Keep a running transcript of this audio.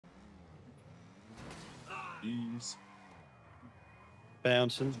Jeez.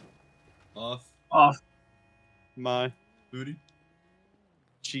 Bouncing. Off. Off. My Booty.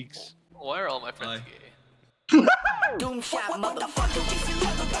 cheeks. Why are all my friends Bye. gay? Doom shot,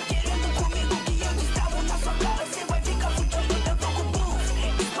 motherfucker.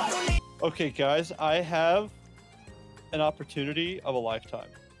 Okay, guys, I have an opportunity of a lifetime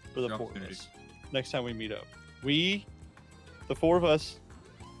for the Your four of opportunity. us. Next time we meet up, we, the four of us,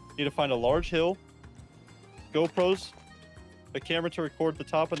 need to find a large hill, GoPros, a camera to record the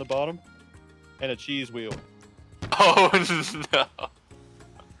top and the bottom, and a cheese wheel. Oh no.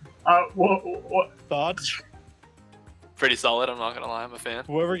 What? Thoughts? Pretty solid, I'm not gonna lie, I'm a fan.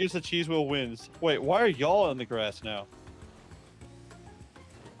 Whoever gets the cheese wheel wins. Wait, why are y'all in the grass now?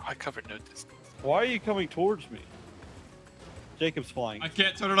 I covered no distance. Why are you coming towards me? Jacob's flying. I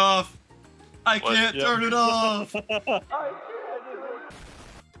can't turn it off. I What? can't Yep. turn it off.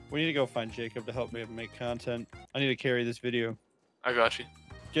 We need to go find Jacob to help me make content. I need to carry this video. I got you.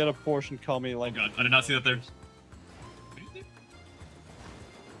 Get a portion, call me like. God, I did not see that there.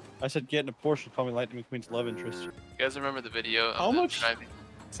 I said get in a portion, call me Lightning McQueen's love interest. You guys remember the video How of them much- driving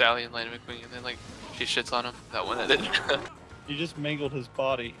Sally and Lightning McQueen, and then like she shits on him? That one that did. You just mangled his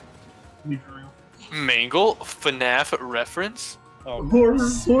body. Mangle? FNAF reference? Oh,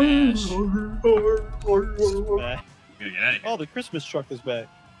 Smash. back. Gotta get out of here. Oh, the Christmas truck is back.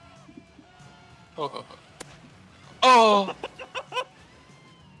 Oh. Oh!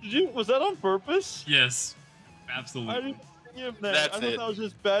 Did you? Was that on purpose? Yes. I Absolutely. didn't see him that. That's I thought it. that was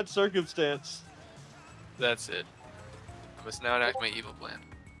just bad circumstance. That's it. I must now enact my evil plan.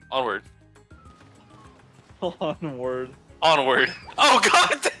 Onward. Onward. Onward. Oh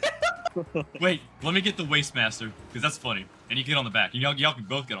god! Wait, let me get the Wastemaster, because that's funny. And you get on the back. Y'all can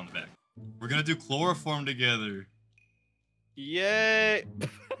both get on the back. We're gonna do chloroform together. Yay!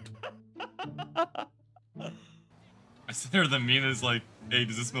 I sent her the meme that's like, hey,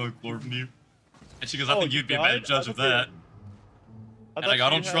 does this smell like chloroform to you? And she goes, I Oh, think you you'd be a better died? judge of I thought that. And like, I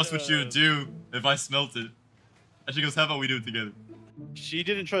don't trust what you would do. do if I smelt it. And she goes, how about we do it together? She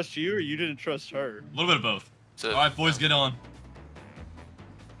didn't trust you, or you didn't trust her. A little bit of both. So, Alright, boys, get on.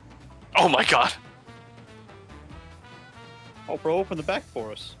 oh my god! Oh, bro, open the back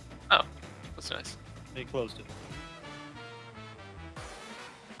for us. Oh, that's nice. He closed it.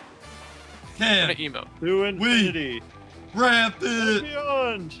 Can What an emo. To infinity. ramp And it!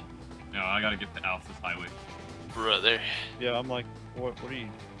 beyond. No, I gotta get out this highway. Brother. Yeah, I'm like, what are you?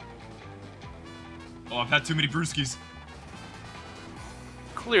 Oh, I've had too many brewskis.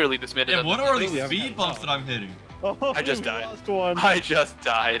 Clearly this made it Yeah, up. what are Yeah, these I'm speed kinda bumps out. that I'm hitting? Oh, I just we died. lost one. I just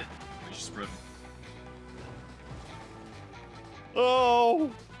died. We should spread them.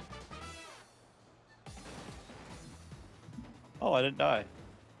 Oh. Oh, I didn't die.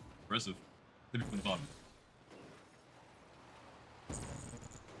 Impressive. Hit me from the bottom.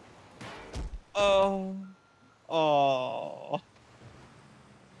 Oh. Oh.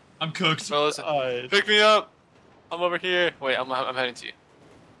 I'm cooked. Well, listen. I, Pick me up! I'm over here. Wait, I'm heading to you.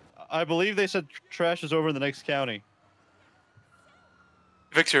 I believe they said trash is over in the next county.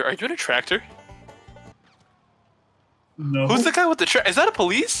 Victor, are you in a tractor? No. Who's the guy with the tractor? Is that a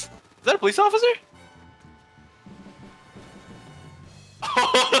police? Is that a police officer?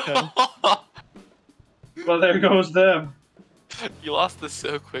 Well, there goes them. You lost this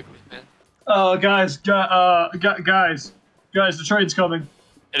so quickly, man. Guys, guys, the train's coming.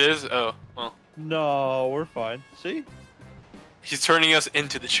 It is? Oh, well. No, we're fine. See? He's turning us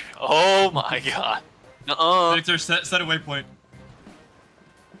into the oh my god. Nuh-uh. Victor, set a waypoint.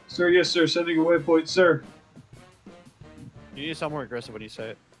 Sir, yes, sir. Sending a waypoint, sir. You need to sound more aggressive when you say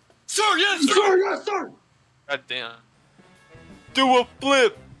it. Sir, yes, sir! Sir, yes, sir. God damn. Do a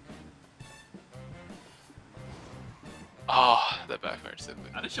flip! Oh, that backfired so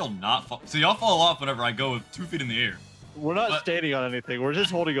quick. How did y'all not fall? So y'all fall off whenever I go 2 feet in the air. We're not What? standing on anything. We're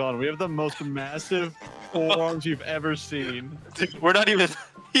just holding on. We have the most massive forearms you've ever seen. Dude, we're not even.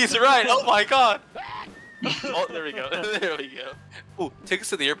 He's right. Oh my god. Oh, there we go. There we go. Ooh, take us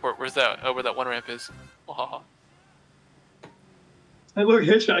to the airport. Where's that? Oh, where that one ramp is. Oh. Hey, look,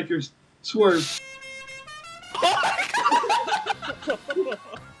 hitchhikers. Swerve.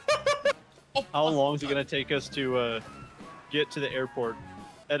 How long is it gonna take us to get to the airport?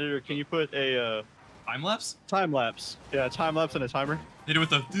 Editor, can you put a Time lapse? time lapse? Yeah, time lapse and a timer. Hit it with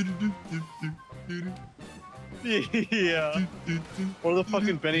the. Yeah. Or the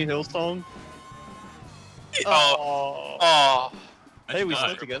fucking Benny Hill song. Oh. Oh. Oh. Hey, we died.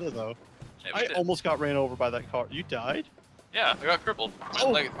 stuck together though. Yeah, we I did. almost got ran over by that car. You died? Yeah, I got crippled. My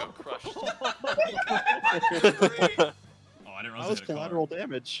Oh. leg got crushed. Oh, I didn't That realize was I hit a car. collateral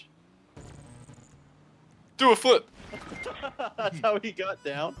damage. Do a flip. That's how he got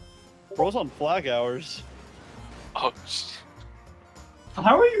down. Bro's on flag hours. Oh,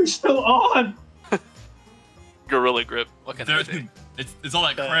 How are you still on? gorilla grip. What can I say? It's all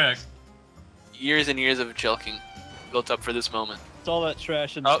that crack. Years and years of jelking built up for this moment. It's all that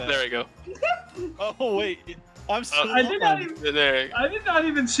trash in the Oh, back. there we go. Oh wait, I'm still I did not on. even. There. I did not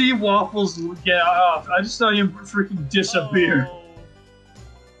even see Waffles get off. I just saw him freaking disappear. Oh.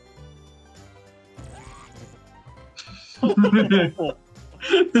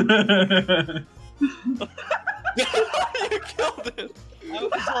 You killed it. I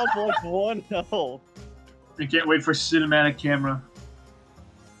was on like 1 health. I can't wait for cinematic camera.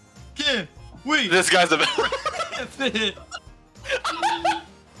 Yeah. Wait. This guy's a. That's it.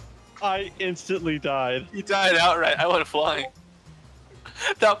 I instantly died. He died outright. I went flying.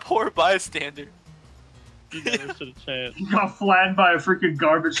 That poor bystander. You never stood a chance. He got flattened by a freaking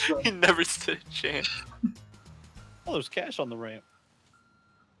garbage truck. He never stood a chance. Oh, there's cash on the ramp.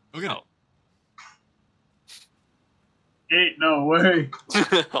 Look at Oh. Ain't no way.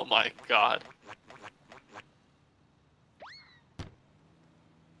 Oh my god.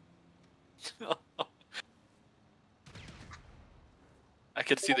 I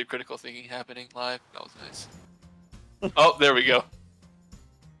could see the critical thinking happening live. That was nice. Oh, there we go.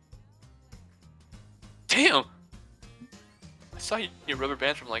 Damn! I saw your rubber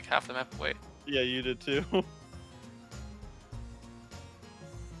bands from like half the map away. Yeah, you did too.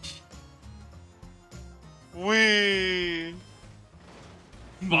 Wee!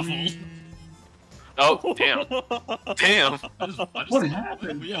 Waffles. Oh, damn. Damn! What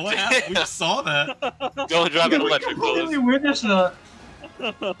happened? Yeah, what happened? We just saw that. Don't drive an We electric completely bullets. witnessed that.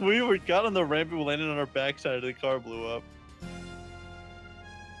 We got on the ramp and we landed on our backside and the car blew up.